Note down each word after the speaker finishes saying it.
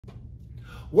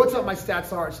What's up, my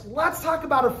stats artists? Let's talk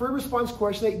about a free response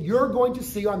question that you're going to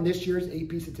see on this year's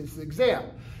AP Statistics exam.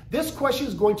 This question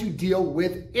is going to deal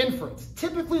with inference.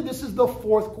 Typically, this is the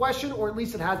fourth question, or at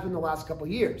least it has been the last couple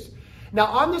of years. Now,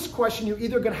 on this question, you're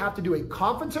either going to have to do a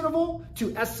confidence interval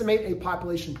to estimate a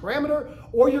population parameter,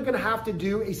 or you're going to have to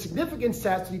do a significance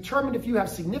test to determine if you have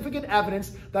significant evidence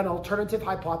that an alternative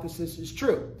hypothesis is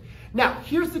true. Now,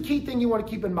 here's the key thing you want to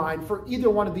keep in mind for either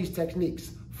one of these techniques.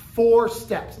 4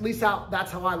 steps, at least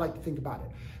that's how I like to think about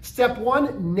it. Step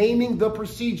 1, naming the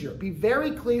procedure. Be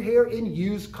very clear here and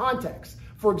use context.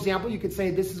 For example, you could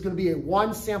say this is going to be a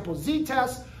 1 sample Z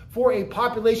test for a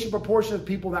population proportion of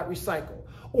people that recycle,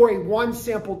 or a 1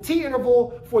 sample T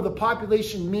interval for the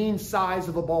population mean size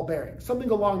of a ball bearing, something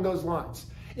along those lines.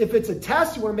 If it's a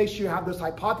test, you want to make sure you have those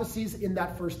hypotheses in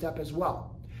that first step as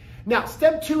well. Now,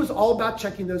 step 2 is all about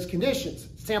checking those conditions.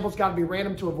 Samples got to be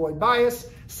random to avoid bias.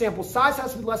 Sample size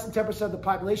has to be less than 10% of the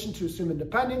population to assume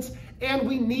independence. And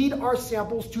we need our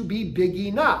samples to be big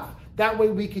enough. That way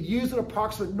we could use an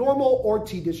approximate normal or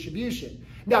T distribution.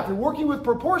 Now, if you're working with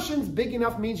proportions, big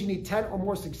enough means you need 10 or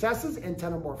more successes and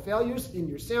 10 or more failures in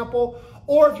your sample.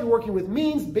 Or if you're working with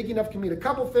means, big enough can mean a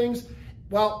couple things.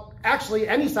 Well, actually,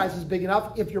 any size is big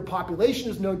enough if your population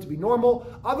is known to be normal.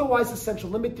 Otherwise, the central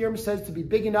limit theorem says to be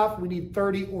big enough, we need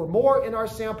 30 or more in our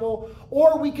sample.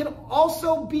 Or we can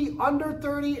also be under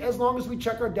 30 as long as we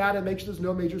check our data and make sure there's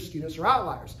no major skewness or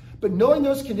outliers. But knowing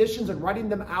those conditions and writing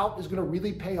them out is going to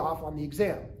really pay off on the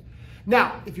exam.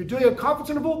 Now, if you're doing a confidence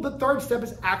interval, the third step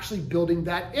is actually building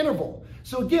that interval.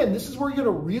 So again, this is where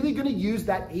you're really going to use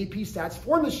that AP Stats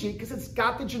formula sheet because it's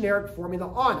got the generic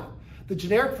formula on it. The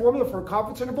generic formula for a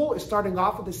confidence interval is starting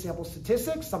off with the sample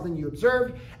statistics, something you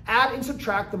observed, add and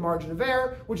subtract the margin of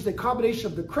error, which is a combination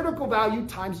of the critical value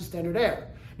times the standard error.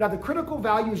 Now, the critical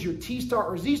value is your T star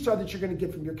or Z star that you're going to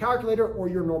get from your calculator or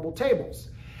your normal tables.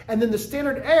 And then the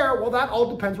standard error, well, that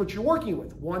all depends what you're working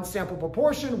with. 1 sample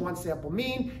proportion, 1 sample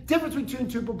mean, difference between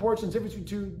 2 proportions, difference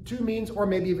between 2 means, or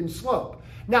maybe even slope.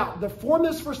 Now, the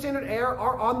formulas for standard error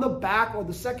are on the back or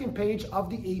the second page of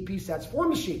the AP Stats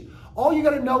formula sheet. All you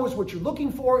got to know is what you're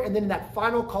looking for, and then in that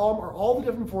final column are all the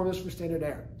different formulas for standard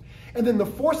error. And then the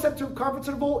 4th step to a confidence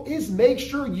interval is make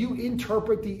sure you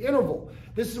interpret the interval.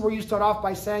 This is where you start off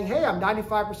by saying, hey, I'm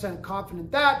 95%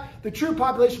 confident that the true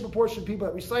population proportion of people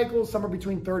that recycle is somewhere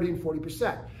between 30 and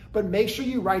 40%. But make sure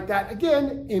you write that,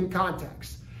 again, in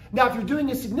context. Now, if you're doing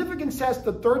a significance test,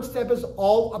 the 3rd step is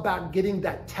all about getting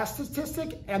that test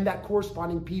statistic and that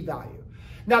corresponding p-value.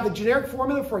 Now, the generic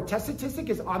formula for a test statistic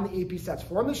is on the AP Stats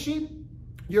formula sheet.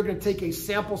 You're going to take a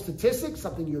sample statistic,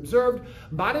 something you observed,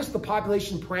 minus the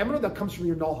population parameter that comes from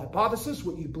your null hypothesis,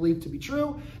 what you believe to be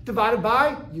true, divided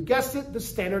by, you guessed it, the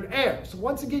standard error. So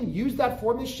once again, use that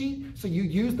formula sheet so you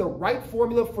use the right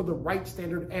formula for the right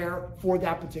standard error for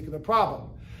that particular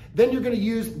problem. Then you're going to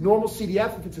use normal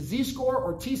CDF if it's a Z-score,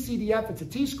 or TCDF if it's a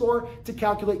T-score, to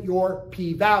calculate your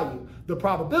p-value, the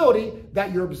probability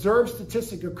that your observed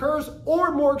statistic occurs,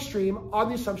 or more extreme, on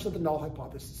the assumption that the null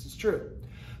hypothesis is true.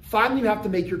 Finally, you have to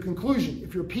make your conclusion.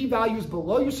 If your p-value is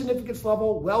below your significance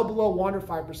level, well below 1 or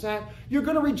 5%, you're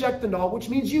going to reject the null, which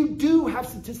means you do have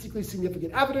statistically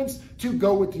significant evidence to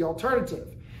go with the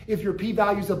alternative. If your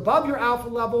p-value is above your alpha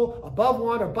level, above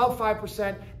 1 or above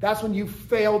 5%, that's when you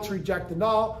fail to reject the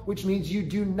null, which means you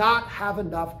do not have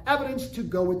enough evidence to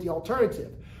go with the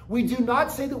alternative. We do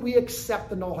not say that we accept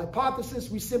the null hypothesis.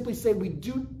 We simply say we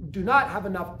do not have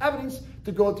enough evidence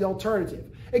to go with the alternative.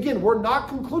 Again, we're not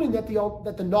concluding that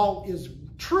the null is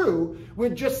true. We're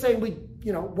just saying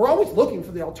we're always looking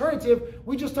for the alternative.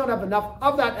 We just don't have enough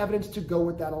of that evidence to go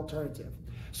with that alternative.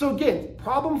 So again,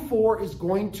 problem 4 is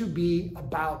going to be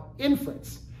about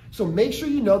inference. So make sure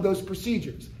you know those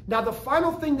procedures. Now, the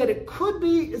final thing that it could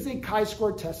be is a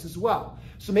chi-square test as well.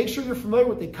 So make sure you're familiar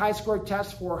with a chi-square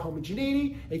test for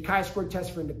homogeneity, a chi-square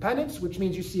test for independence, which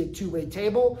means you see a two-way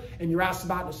table and you're asked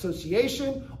about an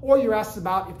association, or you're asked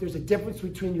about if there's a difference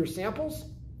between your samples.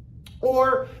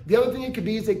 Or the other thing it could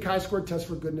be is a chi-square test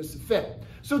for goodness of fit.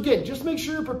 So again, just make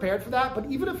sure you're prepared for that.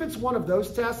 But even if it's one of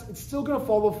those tests, it's still going to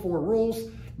follow 4 rules.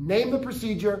 Name the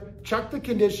procedure, check the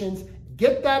conditions,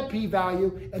 get that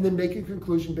p-value, and then make a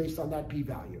conclusion based on that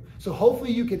p-value. So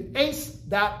hopefully you can ace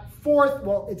that 4th,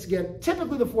 well, it's again,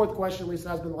 typically the 4th question, at least it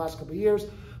has been the last couple of years,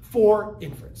 for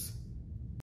inference.